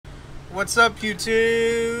What's up,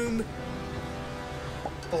 YouTube?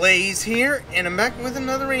 Blaze here, and I'm back with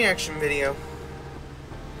another reaction video.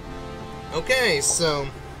 Okay, so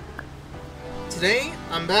today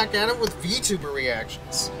I'm back at it with Vtuber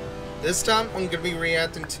reactions. This time I'm going to be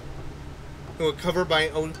reacting to a cover by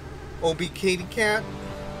OBKATIEKAT.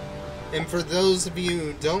 And for those of you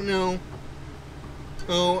who don't know,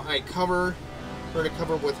 I heard a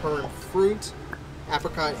cover with her and Fruit,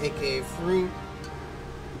 Apricot aka Fruit,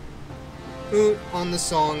 on the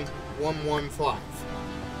song 115.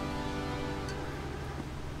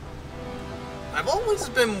 I've always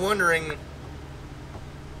been wondering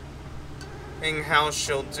how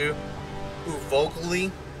she'll do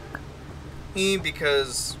vocally,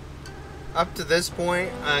 because up to this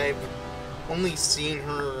point I've only seen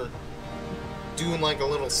her do like a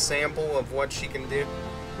little sample of what she can do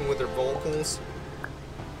with her vocals.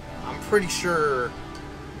 I'm pretty sure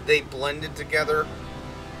they blended together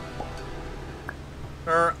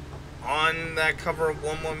her on that cover of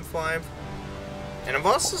 115, and I've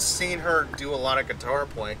also seen her do a lot of guitar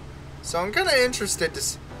play, so I'm kind of interested to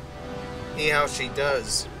see how she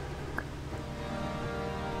does.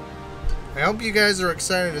 I hope you guys are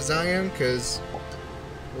excited as I am, because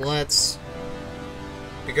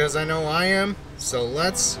I know I am, so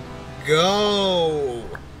let's go!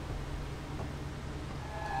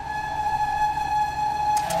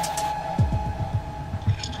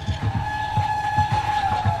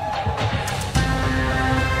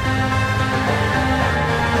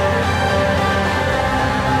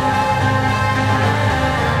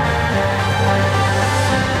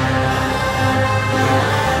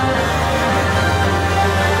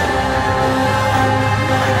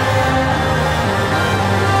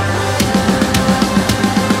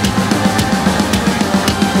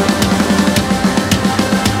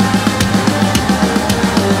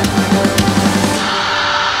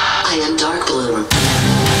 DARKBLOOM.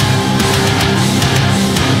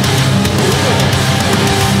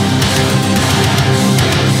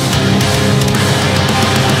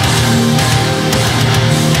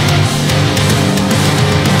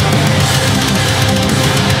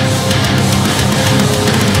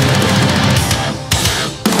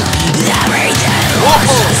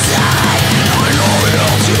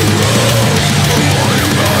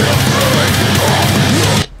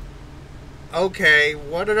 Okay,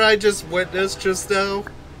 what did I just witness just now?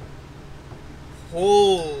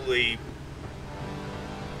 Holy...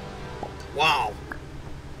 wow.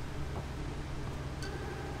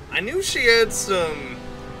 I knew she had some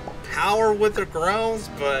power with her growls,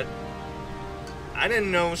 but I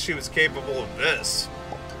didn't know she was capable of this.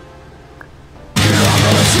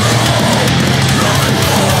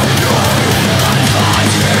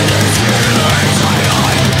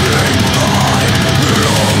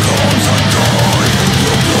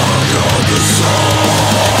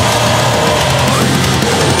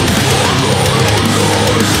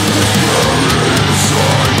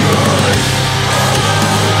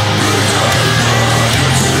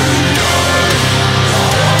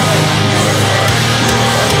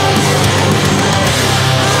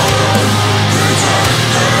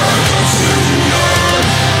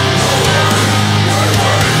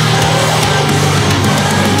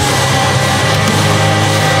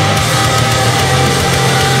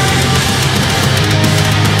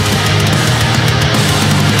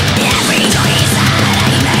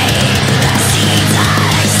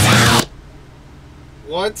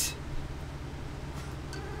 What?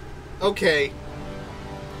 Okay.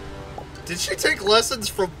 Did she take lessons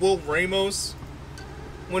from Will Ramos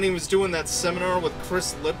when he was doing that seminar with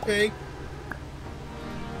Chris Lippe?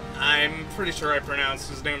 I'm pretty sure I pronounced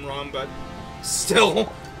his name wrong, but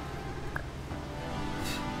still.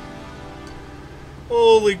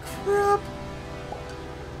 Holy crap.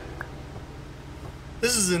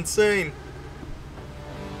 This is insane.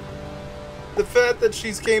 The fact that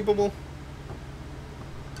she's capable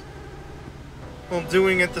while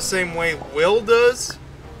doing it the same way Will does?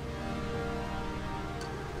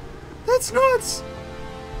 That's nuts!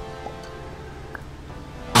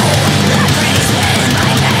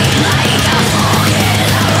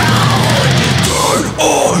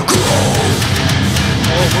 Oh,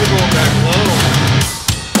 we're going back low.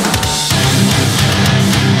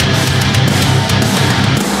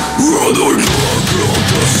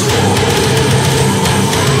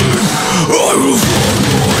 I will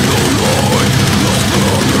find my own life.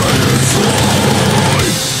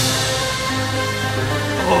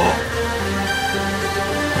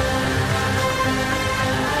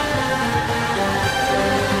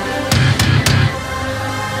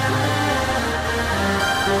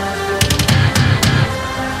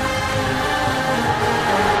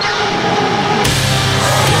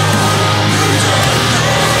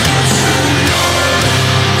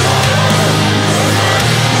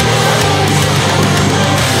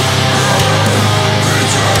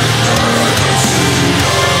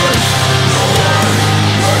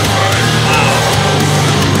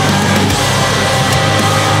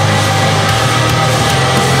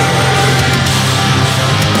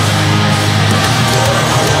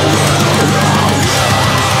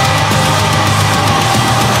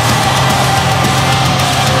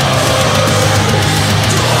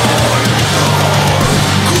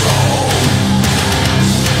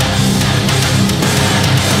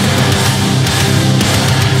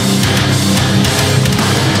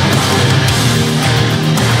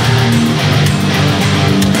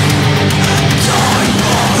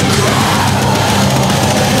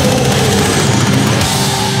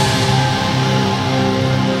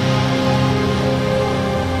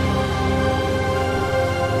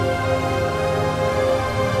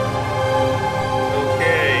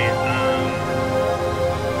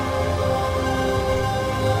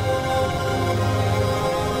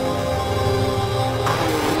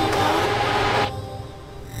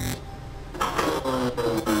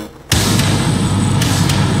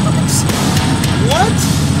 What?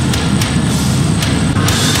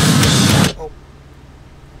 Oh.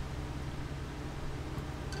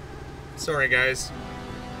 Sorry, guys.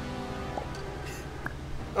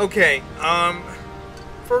 Okay,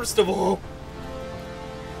 first of all,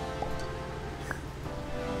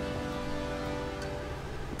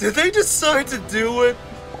 did they decide to do it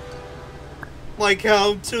like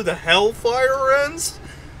how To the Hellfire ends?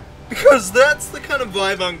 Because that's the kind of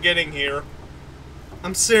vibe I'm getting here.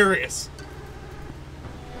 I'm serious.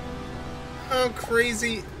 How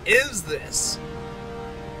crazy is this?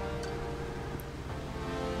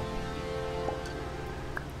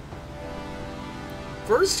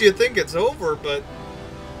 First you think it's over, but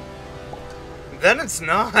then it's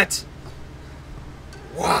not.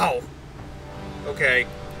 Wow. Okay.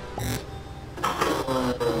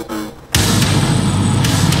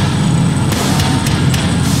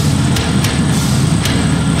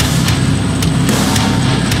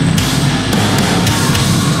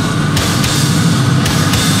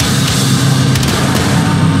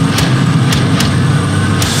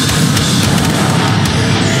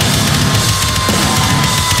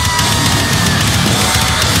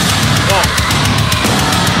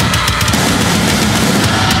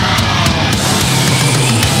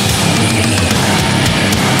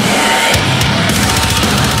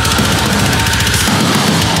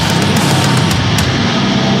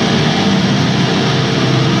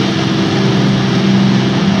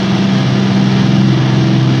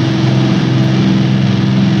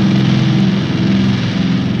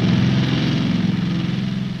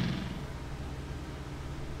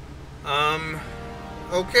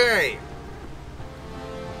 Okay.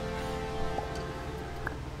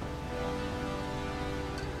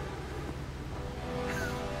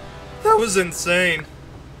 That was insane.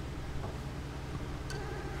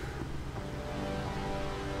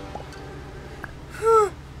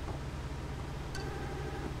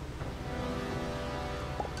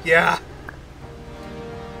 Yeah.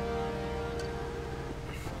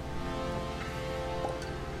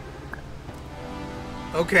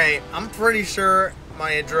 Okay, I'm pretty sure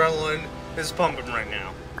my adrenaline is pumping right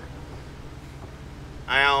now.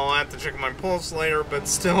 I'll have to check my pulse later, but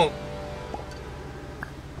still.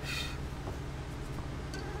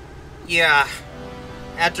 Yeah.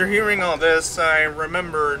 After hearing all this, I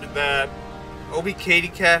remembered that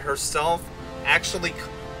OBKATIEKAT herself actually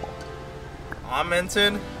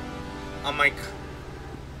commented on my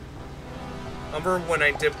cover when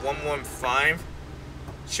I did 115.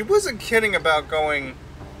 She wasn't kidding about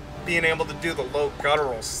being able to do the low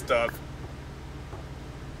guttural stuff.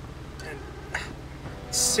 And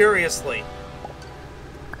seriously,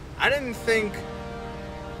 I didn't think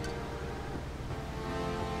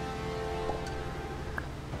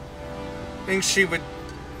she would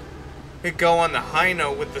go on the high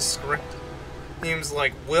note with the screams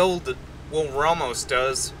like Will Ramos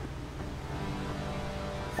does.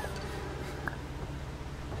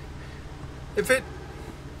 If it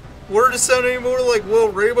were to sound any more like Will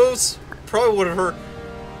Ramos, probably would have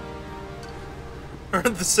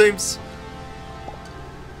heard the same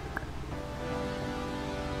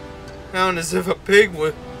sound as if a pig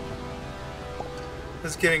was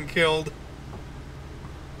getting killed.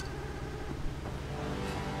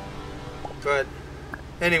 But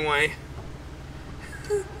anyway,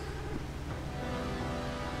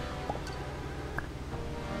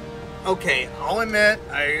 okay, I'll admit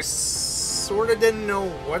I sort of didn't know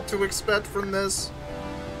what to expect from this,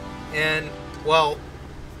 and, well,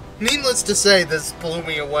 needless to say, this blew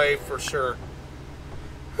me away for sure.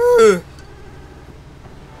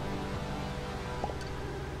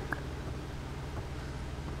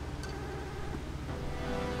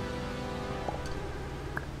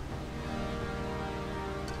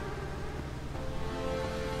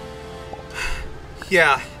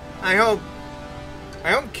 Yeah, I hope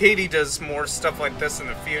Katie does more stuff like this in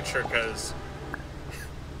the future, because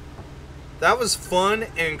that was fun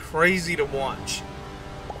and crazy to watch.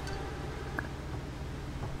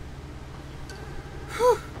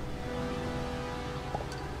 Whew.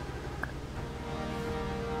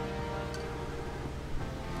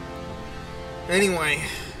 Anyway,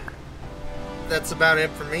 that's about it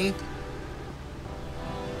for me.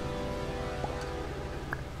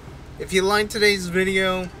 If you liked today's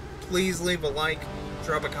video, please leave a like,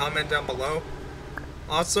 drop a comment down below.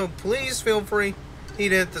 Also, please feel free to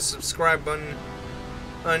hit the subscribe button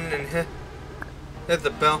and hit the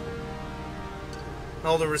bell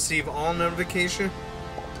to receive all notifications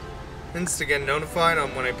to get notified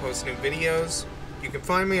on when I post new videos. You can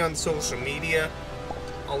find me on social media.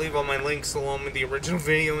 I'll leave all my links along with the original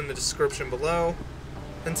video in the description below.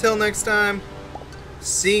 Until next time,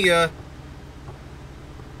 see ya.